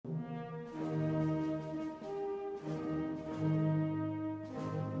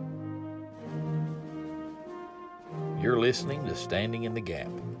You're listening to Standing in the Gap.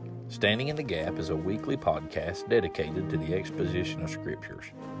 Standing in the Gap is a weekly podcast dedicated to the exposition of Scriptures.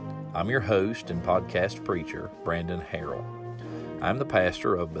 I'm your host and podcast preacher, Brandon Harrell. I'm the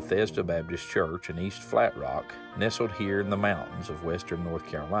pastor of Bethesda Baptist Church in East Flat Rock, nestled here in the mountains of western North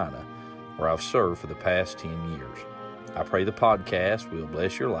Carolina, where I've served for the past 10 years. I pray the podcast will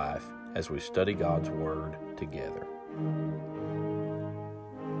bless your life as we study God's Word together.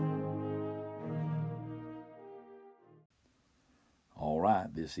 All right,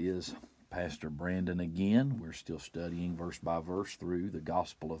 this is Pastor Brandon again. We're still studying verse by verse through the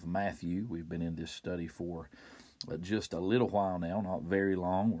Gospel of Matthew. We've been in this study for just a little while now, not very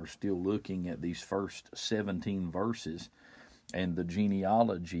long. We're still looking at these first 17 verses and the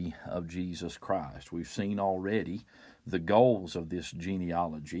genealogy of Jesus Christ. We've seen already the goals of this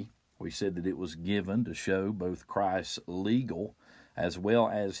genealogy. We said that it was given to show both Christ's legal as well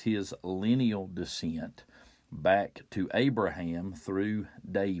as his lineal descent back to Abraham through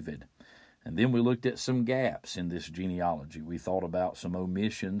David. And then we looked at some gaps in this genealogy. We thought about some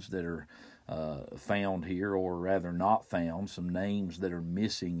omissions that are found here, or rather not found, some names that are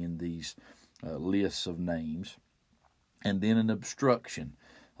missing in these lists of names. And then an obstruction,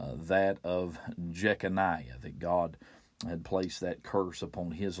 that of Jeconiah, that God had placed that curse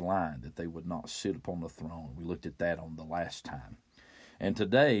upon his line, that they would not sit upon the throne. We looked at that on the last time. And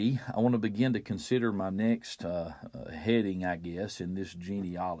today, I want to begin to consider my next heading, I guess, in this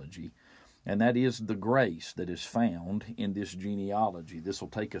genealogy, and that is the grace that is found in this genealogy. This will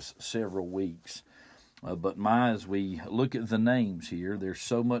take us several weeks, but as we look at the names here, there's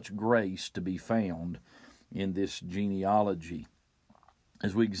so much grace to be found in this genealogy.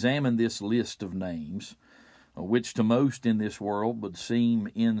 As we examine this list of names, which to most in this world would seem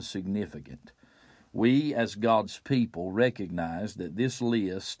insignificant, we, as God's people, recognize that this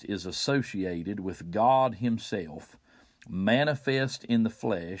list is associated with God Himself, manifest in the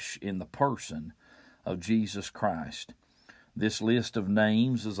flesh in the person of Jesus Christ. This list of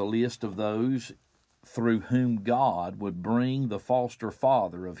names is a list of those through whom God would bring the foster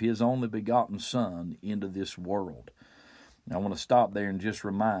father of His only begotten Son into this world. Now, I want to stop there and just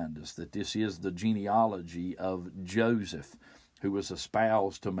remind us that this is the genealogy of Joseph, who was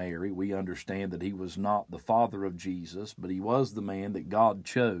espoused to Mary. We understand that he was not the father of Jesus, but he was the man that God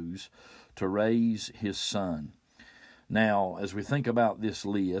chose to raise His Son. Now, as we think about this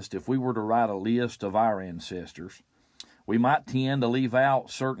list, if we were to write a list of our ancestors, we might tend to leave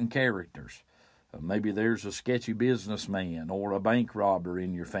out certain characters. Maybe there's a sketchy businessman or a bank robber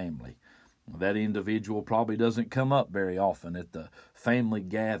in your family. That individual probably doesn't come up very often at the family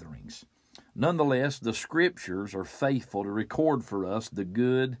gatherings. Nonetheless, the Scriptures are faithful to record for us the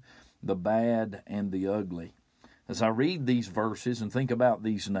good, the bad, and the ugly. As I read these verses and think about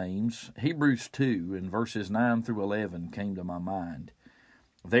these names, Hebrews 2 in verses 9 through 11 came to my mind.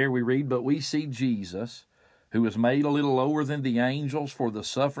 There we read, "But we see Jesus, who was made a little lower than the angels for the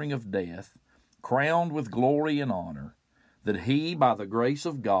suffering of death, crowned with glory and honor, that He, by the grace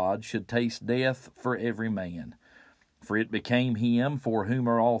of God, should taste death for every man. For it became Him for whom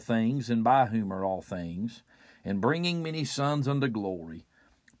are all things, and by whom are all things, and bringing many sons unto glory,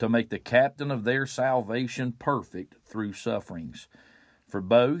 to make the captain of their salvation perfect through sufferings. For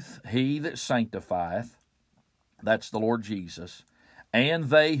both He that sanctifieth," that's the Lord Jesus, "and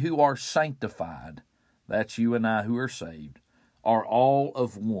they who are sanctified," that's you and I who are saved, "are all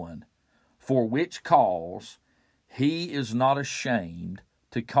of one. For which cause He is not ashamed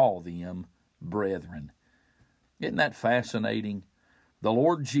to call them brethren." Isn't that fascinating? The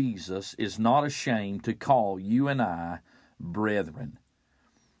Lord Jesus is not ashamed to call you and I brethren.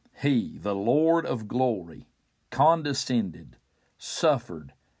 He, the Lord of glory, condescended,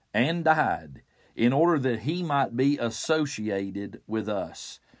 suffered, and died in order that He might be associated with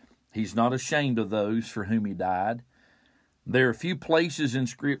us. He's not ashamed of those for whom He died. There are few places in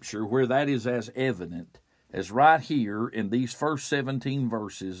Scripture where that is as evident as right here in these first 17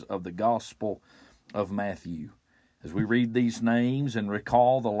 verses of the Gospel of Matthew. As we read these names and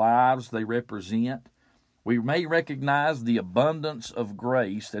recall the lives they represent, we may recognize the abundance of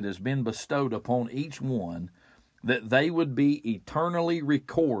grace that has been bestowed upon each one, that they would be eternally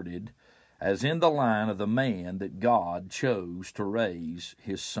recorded as in the line of the man that God chose to raise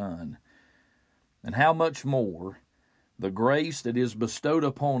His Son. And how much more the grace that is bestowed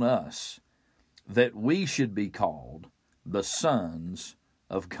upon us, that we should be called the sons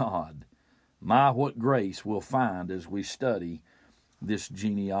of God. My, what grace we'll find as we study this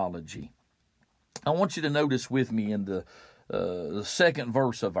genealogy. I want you to notice with me in the second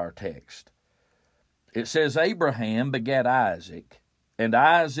verse of our text. It says, "Abraham begat Isaac, and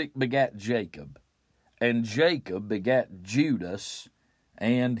Isaac begat Jacob, and Jacob begat Judas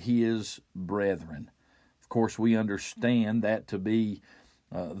and his brethren. Of course, we understand that to be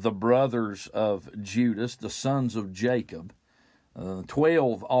the brothers of Judas, the sons of Jacob,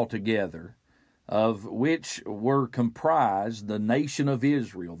 12 altogether, of which were comprised the nation of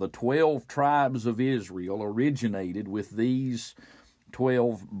Israel. The 12 tribes of Israel originated with these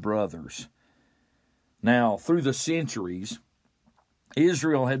 12 brothers. Now, through the centuries,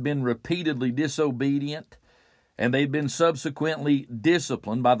 Israel had been repeatedly disobedient, and they'd been subsequently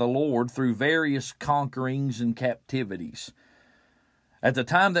disciplined by the Lord through various conquerings and captivities. At the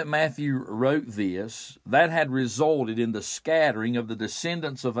time that Matthew wrote this, that had resulted in the scattering of the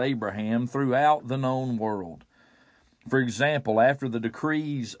descendants of Abraham throughout the known world. For example, after the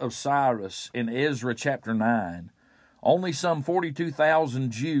decrees of Cyrus in Ezra chapter 9, only some 42,000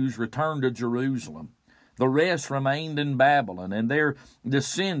 Jews returned to Jerusalem. The rest remained in Babylon, and their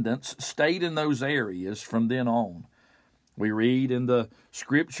descendants stayed in those areas from then on. We read in the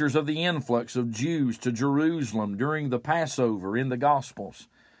scriptures of the influx of Jews to Jerusalem during the Passover in the Gospels.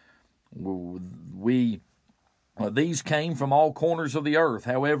 These came from all corners of the earth.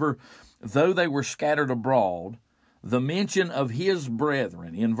 However, though they were scattered abroad, the mention of his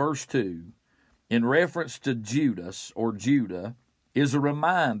brethren in verse 2, in reference to Judas or Judah, is a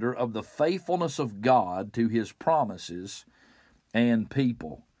reminder of the faithfulness of God to his promises and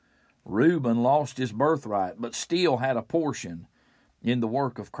people. Reuben lost his birthright, but still had a portion in the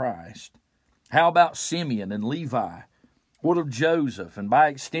work of Christ. How about Simeon and Levi? What of Joseph, and by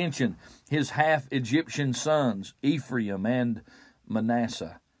extension, his half-Egyptian sons, Ephraim and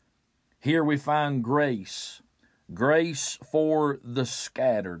Manasseh? Here we find grace for the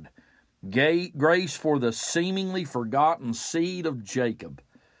scattered, grace for the seemingly forgotten seed of Jacob.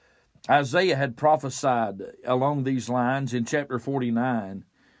 Isaiah had prophesied along these lines in chapter 49,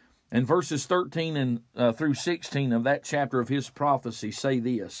 and verses 13 through 16 of that chapter of his prophecy say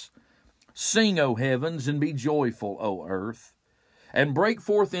this: Sing, O heavens, and be joyful, O earth, and break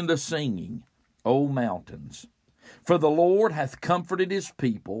forth into singing, O mountains. For the Lord hath comforted his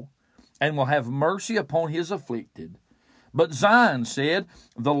people, and will have mercy upon his afflicted. But Zion said,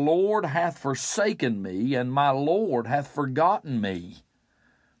 The Lord hath forsaken me, and my Lord hath forgotten me.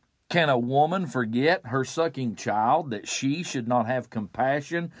 Can a woman forget her sucking child, that she should not have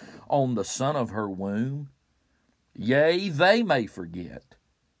compassion on the son of her womb? Yea, they may forget,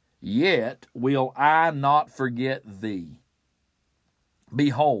 yet will I not forget thee.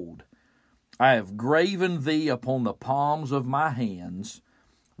 Behold, I have graven thee upon the palms of my hands.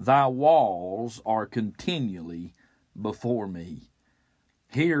 Thy walls are continually before me.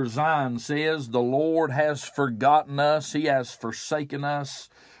 Here Zion says, the Lord has forgotten us. He has forsaken us.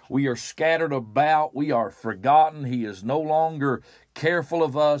 We are scattered about. We are forgotten. He is no longer careful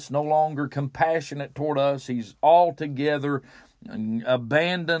of us, no longer compassionate toward us. He's altogether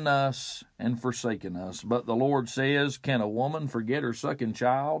abandoned us and forsaken us. But the Lord says, can a woman forget her sucking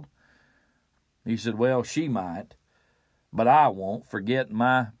child? He said, well, she might, but I won't forget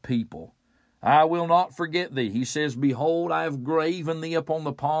my people. I will not forget thee. He says, behold, I have graven thee upon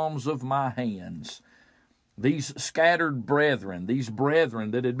the palms of my hands. These scattered brethren, these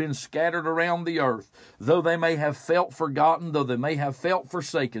brethren that had been scattered around the earth, though they may have felt forgotten, though they may have felt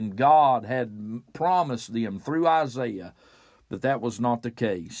forsaken, God had promised them through Isaiah that was not the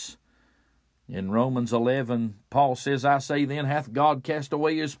case. In Romans 11, Paul says, I say then, hath God cast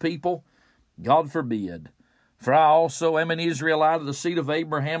away his people? God forbid. For I also am an Israelite of the seed of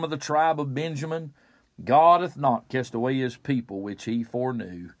Abraham, of the tribe of Benjamin. God hath not cast away his people which he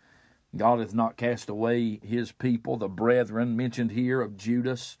foreknew. God hath not cast away his people, the brethren mentioned here of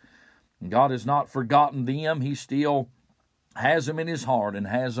Judas. God has not forgotten them. He still has them in his heart and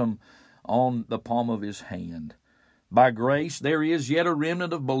has them on the palm of his hand. By grace, there is yet a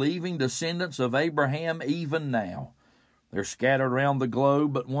remnant of believing descendants of Abraham even now. They're scattered around the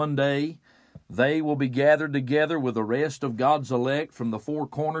globe, but one day they will be gathered together with the rest of God's elect from the four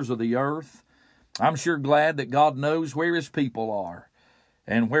corners of the earth. I'm sure glad that God knows where his people are.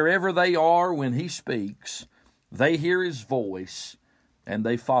 And wherever they are when he speaks, they hear his voice and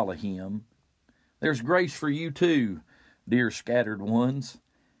they follow him. There's grace for you too, dear scattered ones.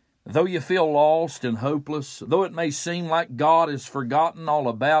 Though you feel lost and hopeless, though it may seem like God has forgotten all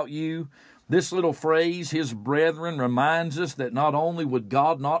about you, this little phrase, his brethren, reminds us that not only would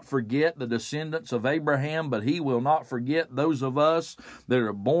God not forget the descendants of Abraham, but he will not forget those of us that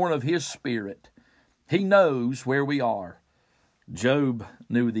are born of his Spirit. He knows where we are. Job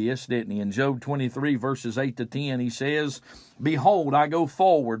knew this, didn't he? In Job 23, verses 8 to 10, he says, Behold, I go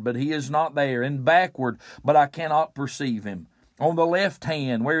forward, but he is not there, and backward, but I cannot perceive him. on the left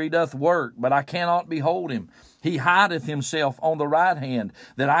hand where he doth work, but I cannot behold him. He hideth himself on the right hand,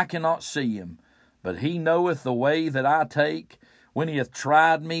 that I cannot see him. But he knoweth the way that I take. When he hath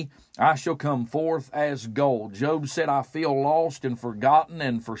tried me, I shall come forth as gold. Job said, I feel lost and forgotten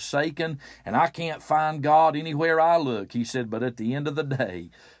and forsaken, and I can't find God anywhere I look. He said, but at the end of the day,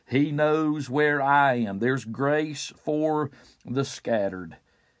 he knows where I am. There's grace for the scattered.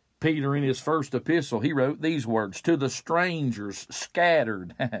 Peter, in his first epistle, he wrote these words, to the strangers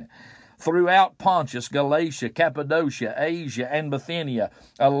scattered throughout Pontus, Galatia, Cappadocia, Asia, and Bithynia,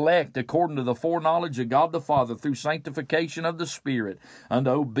 elect according to the foreknowledge of God the Father, through sanctification of the Spirit, unto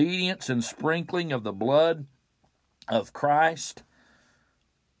obedience and sprinkling of the blood of Christ,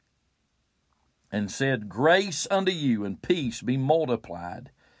 and said, grace unto you and peace be multiplied.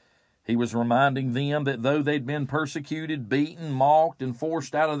 He was reminding them that though they'd been persecuted, beaten, mocked, and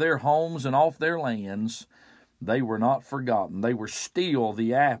forced out of their homes and off their lands, they were not forgotten. They were still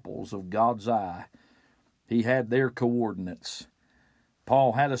the apples of God's eye. He had their coordinates.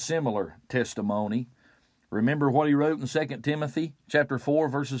 Paul had a similar testimony. Remember what he wrote in 2 Timothy chapter 4,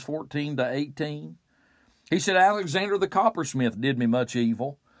 verses 14 to 18? He said, Alexander the coppersmith did me much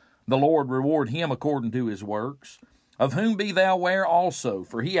evil. The Lord reward him according to his works. Of whom be thou aware also,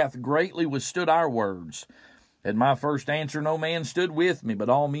 for he hath greatly withstood our words. At my first answer no man stood with me, but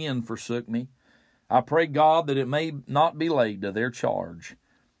all men forsook me. I pray God that it may not be laid to their charge.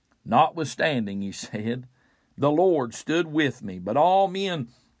 Notwithstanding, he said, the Lord stood with me,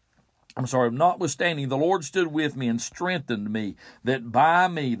 notwithstanding, the Lord stood with me and strengthened me, that by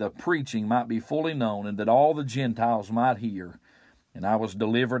me the preaching might be fully known, and that all the Gentiles might hear. And I was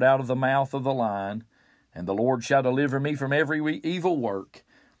delivered out of the mouth of the lion, and the Lord shall deliver me from every evil work,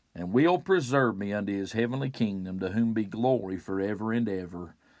 and will preserve me unto his heavenly kingdom, to whom be glory forever and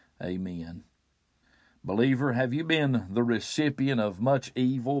ever. Amen. Believer, have you been the recipient of much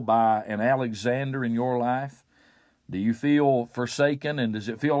evil by an Alexander in your life? Do you feel forsaken, and does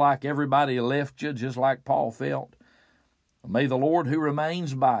it feel like everybody left you just like Paul felt? May the Lord who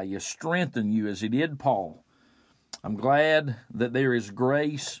remains by you strengthen you as he did Paul. I'm glad that there is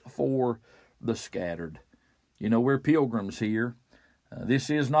grace for the scattered. You know, we're pilgrims here. This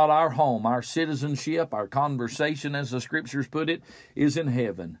is not our home. Our citizenship, our conversation, as the Scriptures put it, is in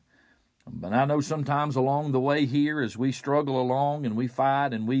heaven. But I know sometimes along the way here, as we struggle along and we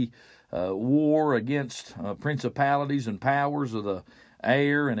fight and we war against principalities and powers of the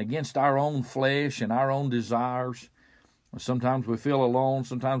air and against our own flesh and our own desires, sometimes we feel alone,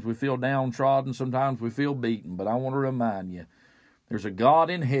 sometimes we feel downtrodden, sometimes we feel beaten. But I want to remind you, there's a God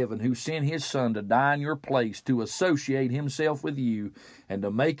in heaven who sent his Son to die in your place, to associate himself with you, and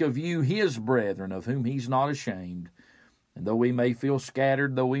to make of you his brethren, of whom he's not ashamed. And though we may feel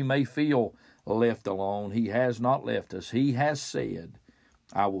scattered, though we may feel left alone, he has not left us. He has said,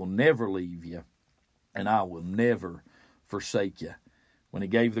 I will never leave you, and I will never forsake you. When he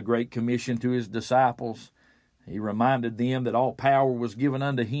gave the Great Commission to his disciples, he reminded them that all power was given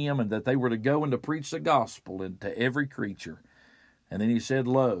unto him, and that they were to go and to preach the gospel to every creature. And then he said,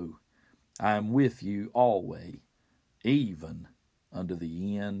 Lo, I am with you always, even unto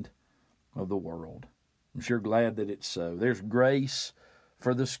the end of the world. I'm sure glad that it's so. There's grace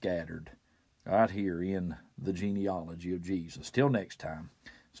for the scattered right here in the genealogy of Jesus. Till next time,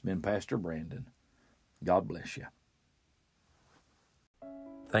 it's been Pastor Brandon. God bless you.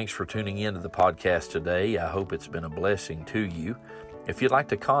 Thanks for tuning in to the podcast today. I hope it's been a blessing to you. If you'd like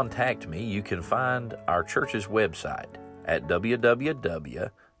to contact me, you can find our church's website at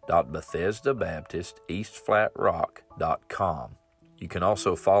www.BethesdaBaptistEastFlatRock.com. You can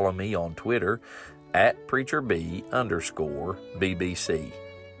also follow me on Twitter at PreacherB_BBC.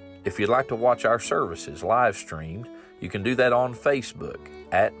 If you'd like to watch our services live streamed, you can do that on Facebook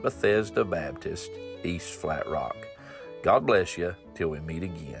at Bethesda Baptist East Flat Rock. God bless you till we meet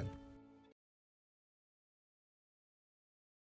again.